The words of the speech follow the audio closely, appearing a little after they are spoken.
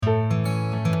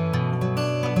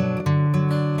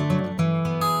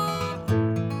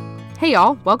Hey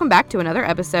y'all, welcome back to another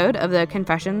episode of the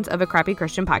Confessions of a Crappy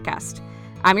Christian podcast.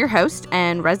 I'm your host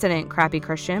and resident crappy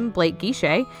Christian, Blake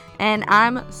Guichet, and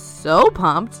I'm so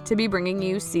pumped to be bringing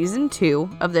you season 2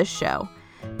 of this show,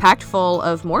 packed full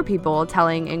of more people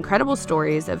telling incredible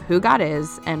stories of who God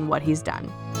is and what he's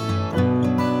done.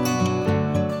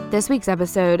 This week's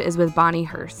episode is with Bonnie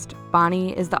Hurst.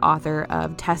 Bonnie is the author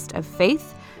of Test of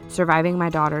Faith, Surviving My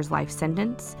Daughter's Life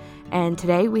Sentence. And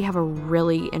today we have a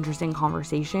really interesting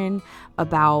conversation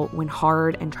about when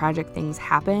hard and tragic things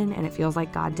happen and it feels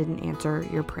like God didn't answer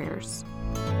your prayers.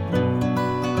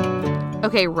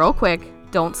 Okay, real quick,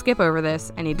 don't skip over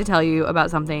this. I need to tell you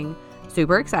about something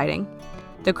super exciting.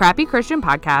 The Crappy Christian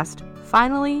podcast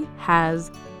finally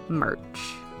has merch.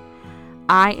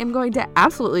 I am going to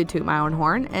absolutely toot my own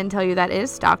horn and tell you that it is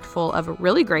stocked full of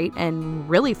really great and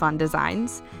really fun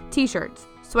designs, t-shirts,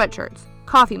 sweatshirts,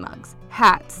 coffee mugs,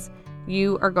 hats.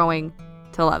 You are going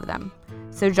to love them.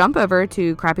 So jump over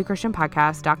to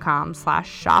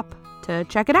crappychristianpodcast.com/shop to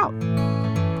check it out.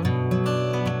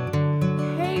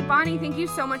 Hey, Bonnie, thank you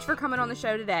so much for coming on the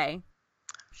show today.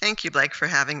 Thank you, Blake, for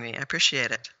having me. I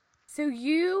appreciate it. So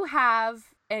you have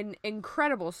an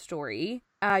incredible story.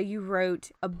 You wrote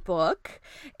a book,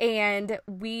 and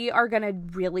we are going to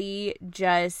really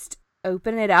just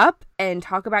open it up and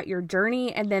talk about your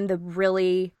journey and then the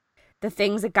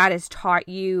things that God has taught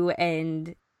you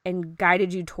and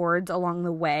guided you towards along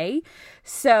the way.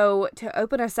 So to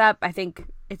open us up, I think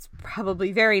it's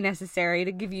probably very necessary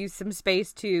to give you some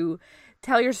space to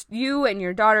tell you and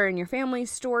your daughter and your family's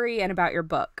story and about your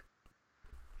book.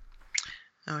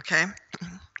 Okay.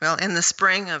 Well, in the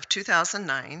spring of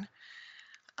 2009,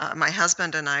 my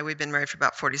husband and I, we've been married for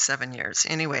about 47 years.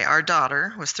 Anyway, our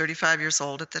daughter was 35 years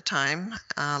old at the time.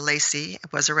 Lacey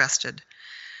was arrested.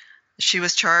 She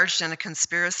was charged in a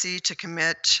conspiracy to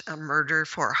commit a murder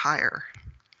for hire.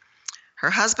 Her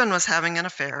husband was having an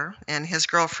affair, and his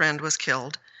girlfriend was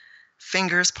killed.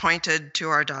 Fingers pointed to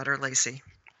our daughter, Lacey.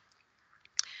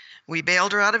 We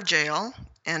bailed her out of jail,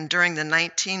 and during the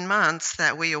 19 months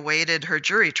that we awaited her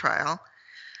jury trial,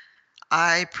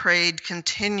 I prayed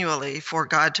continually for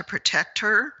God to protect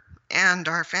her and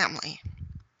our family.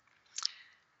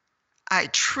 I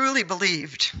truly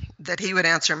believed that he would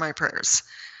answer my prayers.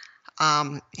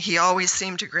 He always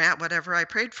seemed to grant whatever I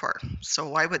prayed for, so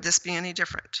why would this be any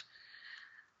different?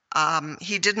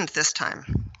 He didn't this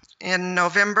time. In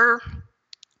November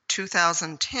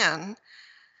 2010,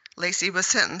 Lacey was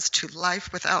sentenced to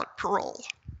life without parole.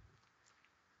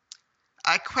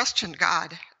 I questioned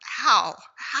God. How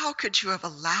could you have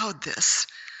allowed this?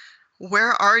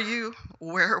 Where are you?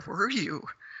 Where were you?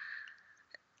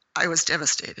 I was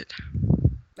devastated.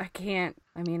 I can't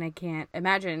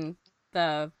imagine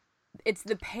it's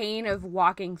the pain of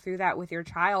walking through that with your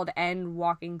child and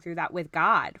walking through that with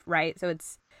God, right? So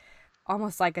it's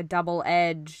almost like a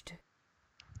double-edged,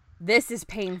 this is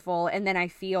painful, and then I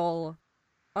feel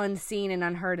unseen and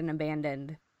unheard and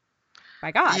abandoned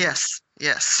by God.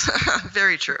 Yes,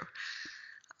 very true.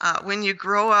 When you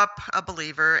grow up a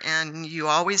believer and you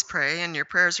always pray and your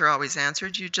prayers are always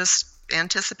answered, you just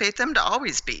anticipate them to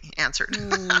always be answered.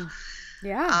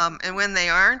 Yeah. And when they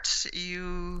aren't,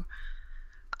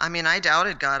 I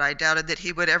doubted God. I doubted that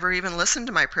he would ever even listen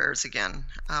to my prayers again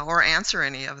or answer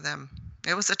any of them.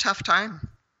 It was a tough time.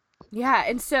 Yeah,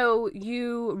 and so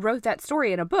you wrote that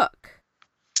story in a book.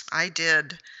 I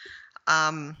did.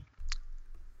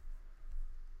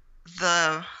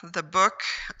 The book,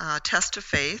 Test of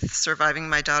Faith, Surviving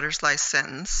My Daughter's Life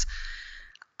Sentence,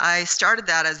 I started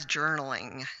that as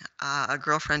journaling. A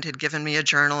girlfriend had given me a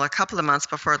journal a couple of months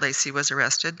before Lacey was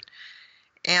arrested,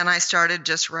 and I started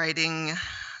just writing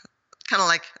kind of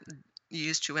like you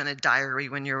used to in a diary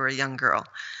when you were a young girl,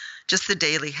 just the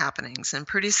daily happenings. And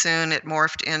pretty soon it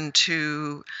morphed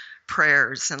into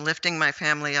prayers and lifting my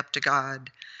family up to God.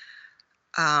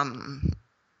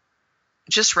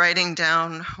 Just writing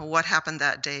down what happened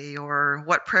that day or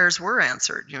what prayers were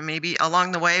answered. Maybe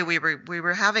along the way we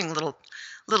were having little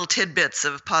tidbits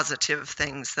of positive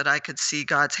things that I could see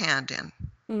God's hand in.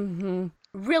 Mm-hmm.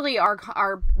 Really,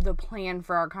 the plan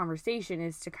for our conversation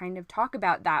is to kind of talk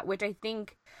about that, which I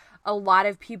think a lot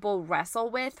of people wrestle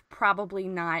with,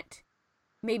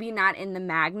 maybe not in the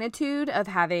magnitude of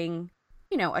having,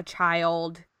 a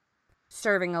child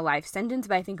serving a life sentence,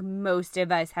 but I think most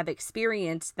of us have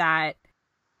experienced that,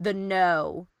 the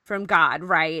no from God,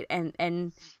 right?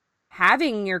 And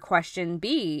having your question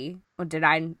be, well,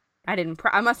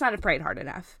 I must not have prayed hard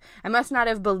enough. I must not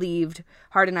have believed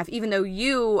hard enough, even though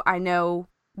you, I know,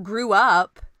 grew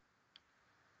up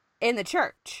in the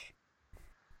church.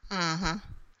 Mm-hmm.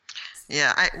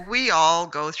 Yeah, we all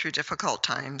go through difficult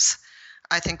times.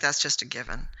 I think that's just a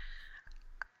given.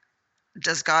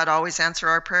 Does God always answer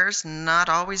our prayers? Not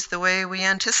always the way we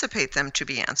anticipate them to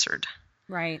be answered.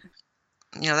 Right.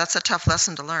 That's a tough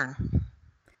lesson to learn.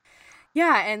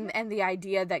 Yeah, and the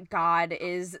idea that God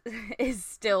is is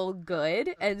still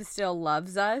good and still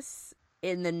loves us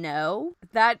in the know,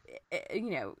 that,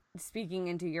 speaking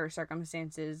into your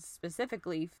circumstances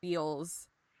specifically, feels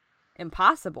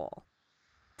impossible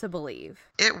to believe.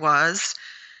 It was.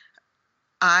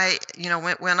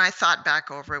 When I thought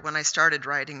back over it, when I started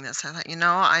writing this, I thought,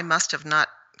 I must have not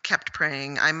kept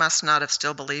praying. I must not have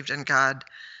still believed in God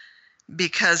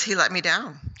because he let me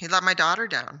down. He let my daughter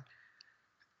down.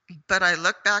 But I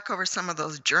look back over some of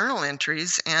those journal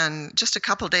entries, and just a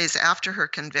couple days after her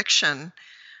conviction,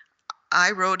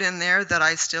 I wrote in there that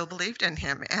I still believed in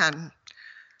him. And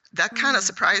that kind of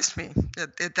surprised me.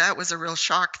 That was a real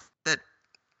shock that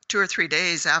 2 or 3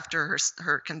 days after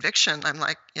her conviction, I'm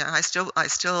like, yeah, I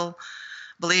still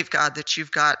believe, God, that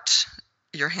you've got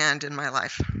your hand in my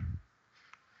life.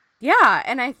 Yeah,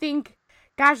 and I think,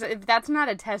 gosh, if that's not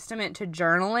a testament to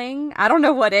journaling, I don't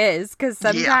know what is, because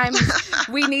sometimes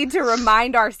we need to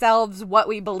remind ourselves what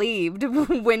we believed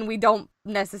when we don't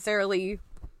necessarily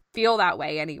feel that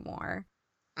way anymore.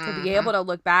 To be able to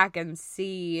look back and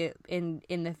see in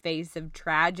the face of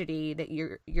tragedy that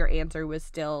your answer was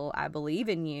still, I believe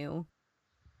in you.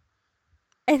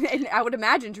 And I would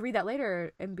imagine to read that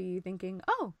later and be thinking,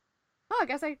 oh, I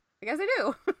guess I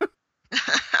do.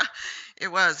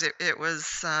 It was,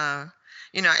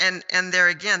 and there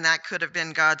again, that could have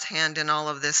been God's hand in all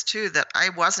of this too, that I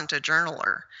wasn't a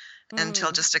journaler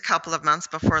until just a couple of months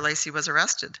before Lacey was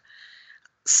arrested.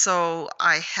 So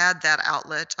I had that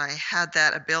outlet. I had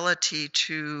that ability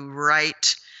to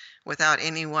write without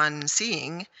anyone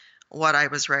seeing what I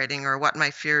was writing or what my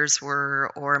fears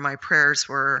were or my prayers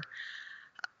were.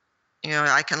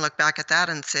 I can look back at that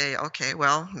and say, okay,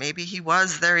 well, maybe he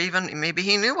was there, maybe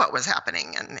he knew what was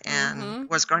happening and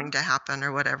was going to happen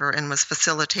or whatever, and was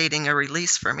facilitating a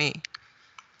release for me.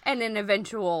 And an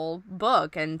eventual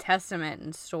book and testament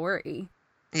and story.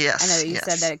 Yes. I know that you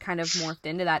said that it kind of morphed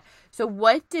into that. So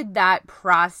what did that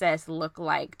process look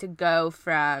like to go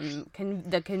from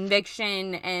the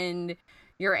conviction and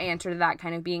your answer to that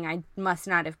kind of being, I must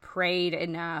not have prayed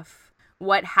enough?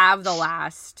 What have the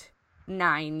last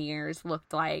 9 years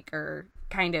looked like, or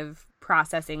kind of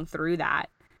processing through that?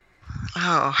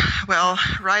 Oh, well,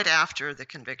 right after the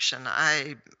conviction,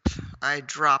 I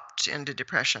dropped into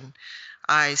depression.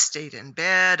 I stayed in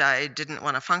bed. I didn't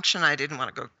want to function. I didn't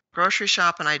want to go grocery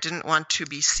shop, and I didn't want to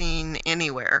be seen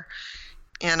anywhere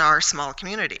in our small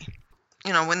community.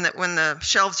 When the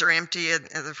shelves are empty and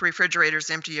the refrigerator's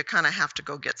empty, you kind of have to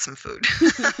go get some food.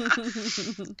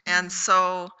 And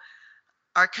so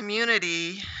our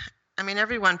community,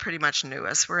 everyone pretty much knew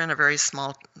us. We're in a very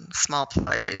small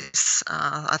place,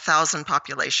 1,000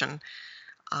 population.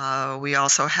 We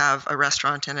also have a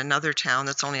restaurant in another town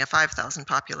that's only a 5,000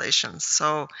 population.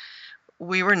 So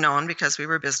we were known because we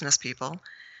were business people.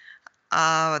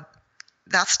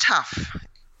 That's tough.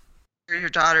 Your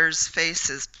daughter's face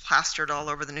is plastered all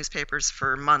over the newspapers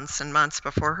for months and months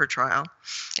before her trial,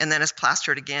 and then it's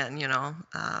plastered again,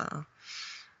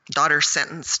 daughter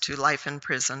sentenced to life in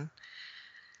prison.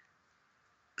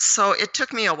 So it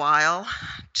took me a while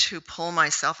to pull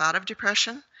myself out of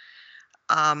depression.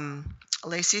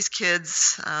 Lacey's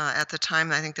kids, at the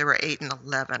time, I think they were 8 and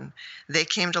 11. They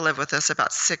came to live with us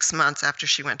about 6 months after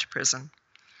she went to prison.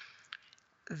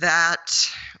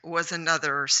 That was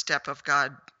another step of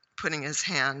God putting his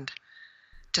hand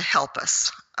to help us.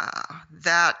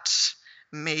 That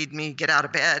made me get out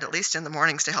of bed, at least in the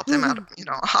mornings, to help them out,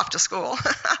 off to school.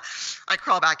 I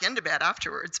crawl back into bed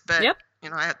afterwards, but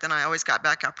then I always got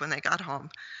back up when they got home.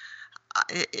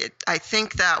 I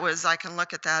think I can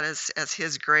look at that as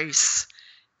his grace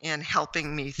in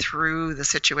helping me through the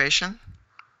situation.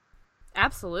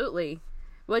 Absolutely.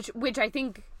 Which I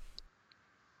think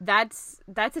that's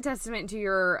a testament to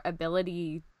your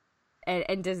ability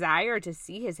and desire to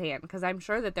see his hand, because I'm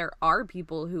sure that there are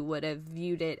people who would have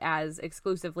viewed it as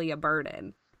exclusively a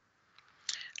burden.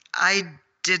 I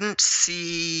didn't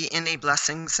see any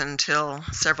blessings until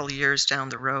several years down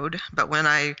the road. But when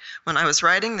I was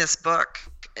writing this book,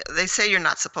 they say you're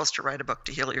not supposed to write a book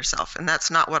to heal yourself, and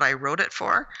that's not what I wrote it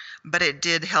for, but it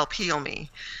did help heal me.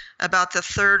 About the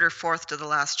third or fourth to the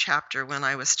last chapter, when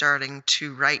I was starting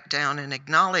to write down and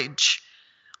acknowledge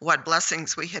what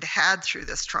blessings we had had through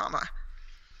this trauma,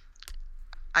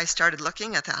 I started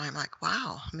looking at that. I'm like,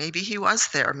 wow, maybe he was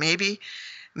there. Maybe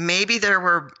there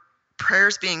were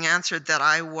prayers being answered that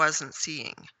I wasn't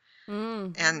seeing.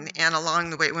 And along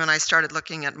the way, when I started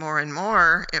looking at more and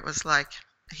more, it was like,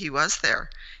 he was there.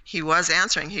 He was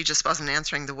answering. He just wasn't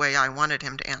answering the way I wanted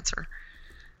him to answer.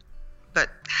 But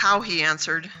how he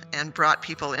answered and brought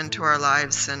people into our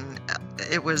lives, and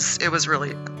it was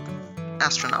really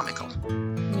astronomical.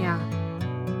 Yeah.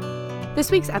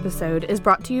 This week's episode is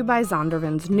brought to you by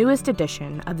Zondervan's newest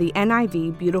edition of the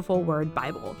NIV Beautiful Word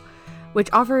Bible, which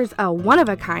offers a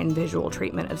one-of-a-kind visual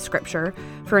treatment of Scripture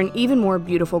for an even more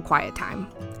beautiful quiet time.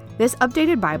 This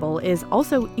updated Bible is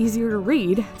also easier to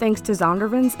read thanks to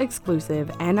Zondervan's exclusive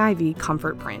NIV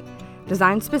Comfort Print,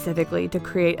 designed specifically to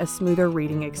create a smoother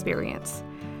reading experience.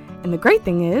 And the great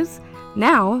thing is,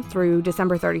 now through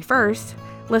December 31st,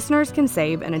 listeners can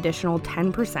save an additional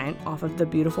 10% off of the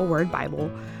Beautiful Word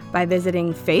Bible by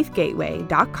visiting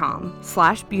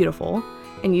faithgateway.com/beautiful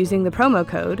and using the promo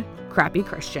code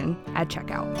CrappyChristian at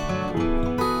checkout.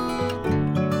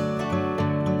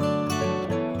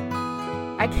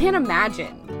 I can't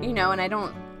imagine,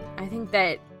 and I think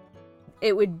that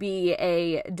it would be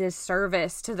a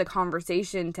disservice to the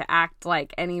conversation to act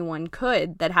like anyone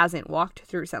could that hasn't walked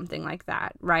through something like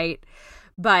that, right?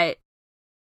 But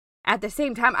at the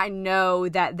same time, I know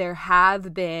that there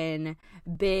have been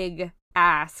big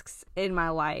asks in my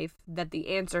life that the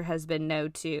answer has been no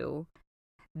to,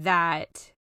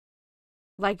 that,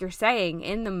 like you're saying,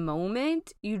 in the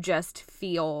moment, you just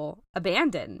feel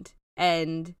abandoned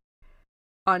and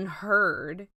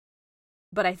unheard.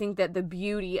 But I think that the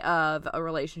beauty of a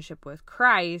relationship with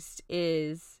Christ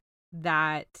is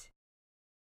that,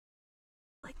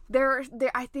 like,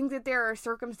 I think that there are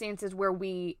circumstances where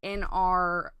we, in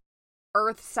our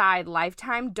earthside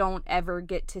lifetime, don't ever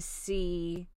get to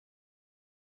see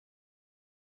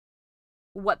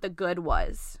what the good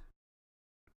was,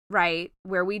 right?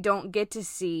 Where we don't get to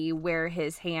see where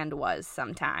his hand was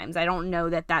sometimes. I don't know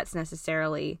that that's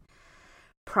necessarily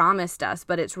promised us,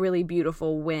 but it's really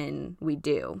beautiful when we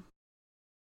do.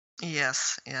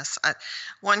 Yes.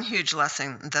 One huge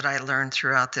lesson that I learned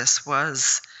throughout this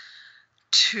was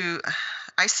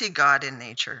I see God in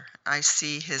nature. I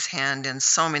see his hand in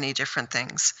so many different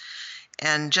things.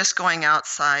 And just going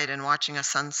outside and watching a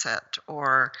sunset,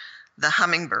 or the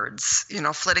hummingbirds,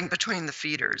 flitting between the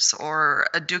feeders, or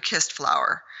a dew-kissed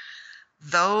flower,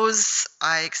 those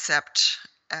I accept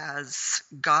as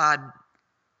God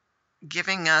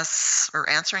giving us or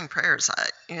answering prayers.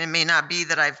 It may not be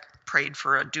that I've prayed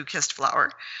for a dew-kissed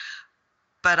flower,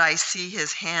 but I see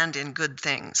his hand in good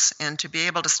things. And to be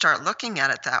able to start looking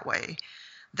at it that way,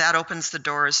 that opens the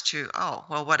doors to,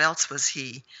 what else was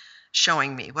he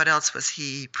showing me? What else was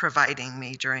he providing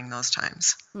me during those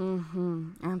times?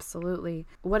 Absolutely.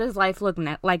 What does life look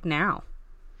like now?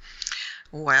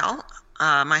 Well,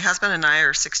 my husband and I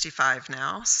are 65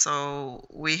 now, so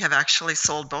we have actually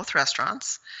sold both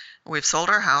restaurants. We've sold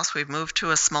our house. We've moved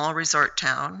to a small resort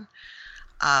town.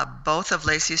 Both of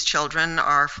Lacey's children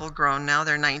are full grown now.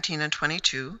 They're 19 and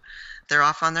 22. They're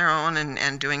off on their own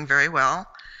and doing very well.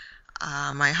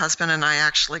 My husband and I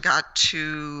actually got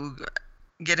to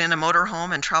get in a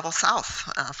motorhome and travel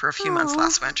south for a few months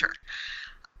last winter.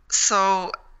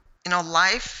 So,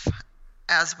 life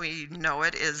as we know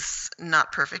it is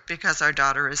not perfect because our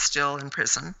daughter is still in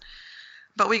prison,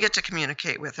 but we get to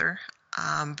communicate with her.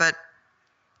 But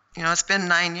it's been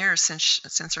 9 years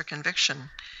since her conviction,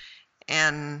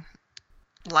 and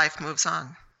life moves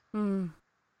on.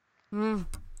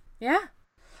 Yeah.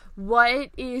 What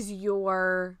is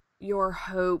your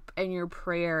hope and your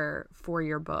prayer for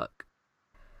your book?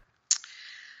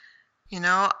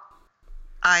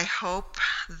 I hope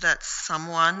that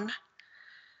someone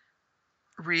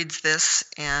reads this,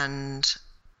 and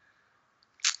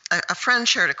a friend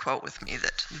shared a quote with me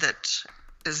that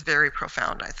is very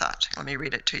profound, I thought. Let me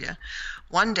read it to you.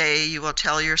 One day you will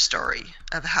tell your story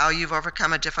of how you've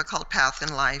overcome a difficult path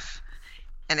in life,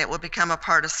 and it will become a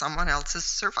part of someone else's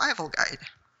survival guide.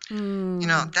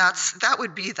 That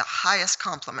would be the highest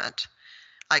compliment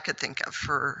I could think of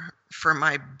for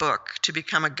my book, to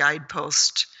become a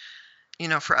guidepost,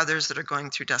 for others that are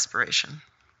going through desperation.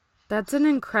 That's an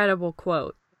incredible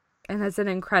quote, and that's an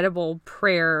incredible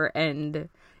prayer and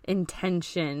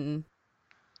intention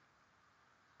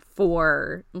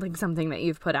for, like, something that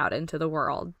you've put out into the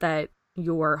world, that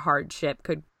your hardship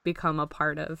could become a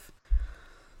part of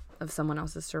someone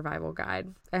else's survival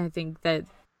guide. And I think that,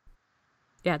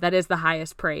 that is the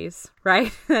highest praise,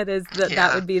 right?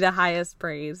 That would be the highest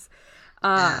praise.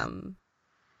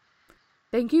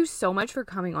 Thank you so much for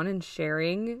coming on and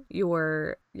sharing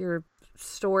your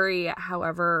story,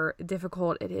 however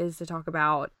difficult it is to talk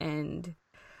about, and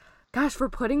gosh, for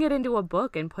putting it into a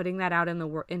book and putting that out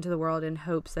into the world in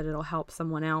hopes that it'll help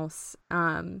someone else.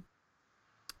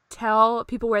 Tell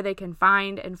people where they can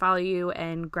find and follow you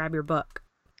and grab your book.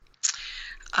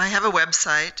 I have a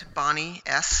website,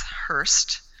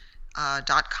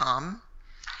 BonnieSHurst.com.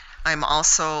 I'm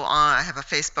also I have a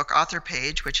Facebook author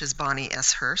page, which is Bonnie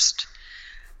S. Hurst.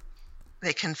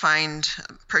 They can find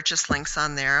purchase links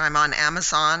on there. I'm on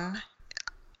Amazon.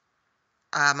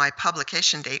 My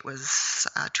publication date was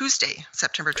Tuesday,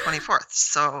 September 24th.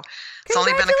 So it's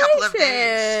only been a couple of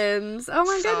days. Oh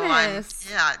my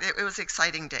goodness. It was an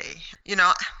exciting day.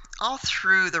 All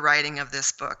through the writing of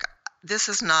this book, this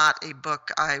is not a book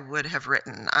I would have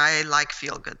written. I like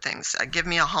feel-good things. Give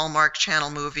me a Hallmark Channel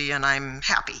movie and I'm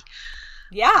happy.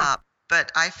 Yeah.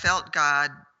 But I felt God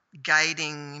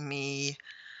guiding me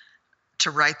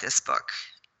to write this book.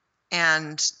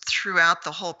 And throughout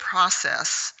the whole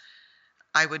process,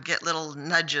 I would get little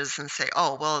nudges and say,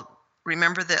 "Oh, well,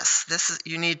 remember this. This is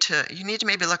you need to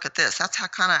maybe look at this." That's how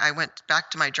kind of I went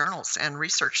back to my journals and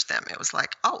researched them. It was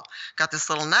like, "Oh, got this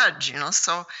little nudge,"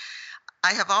 So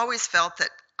I have always felt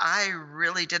that I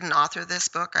really didn't author this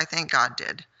book. I think God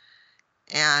did.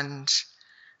 And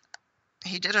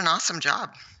he did an awesome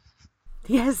job.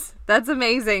 Yes, that's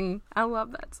amazing. I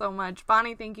love that so much.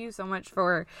 Bonnie, thank you so much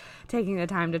for taking the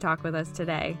time to talk with us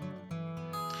today.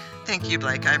 Thank you,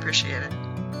 Blake. I appreciate it.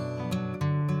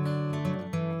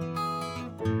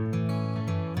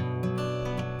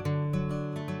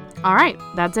 All right,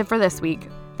 that's it for this week.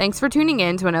 Thanks for tuning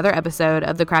in to another episode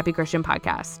of the Crappy Christian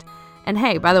Podcast. And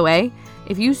hey, by the way,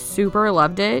 if you super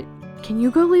loved it, can you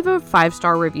go leave a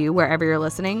 5-star review wherever you're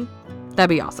listening?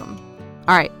 That'd be awesome.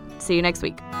 All right, see you next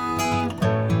week.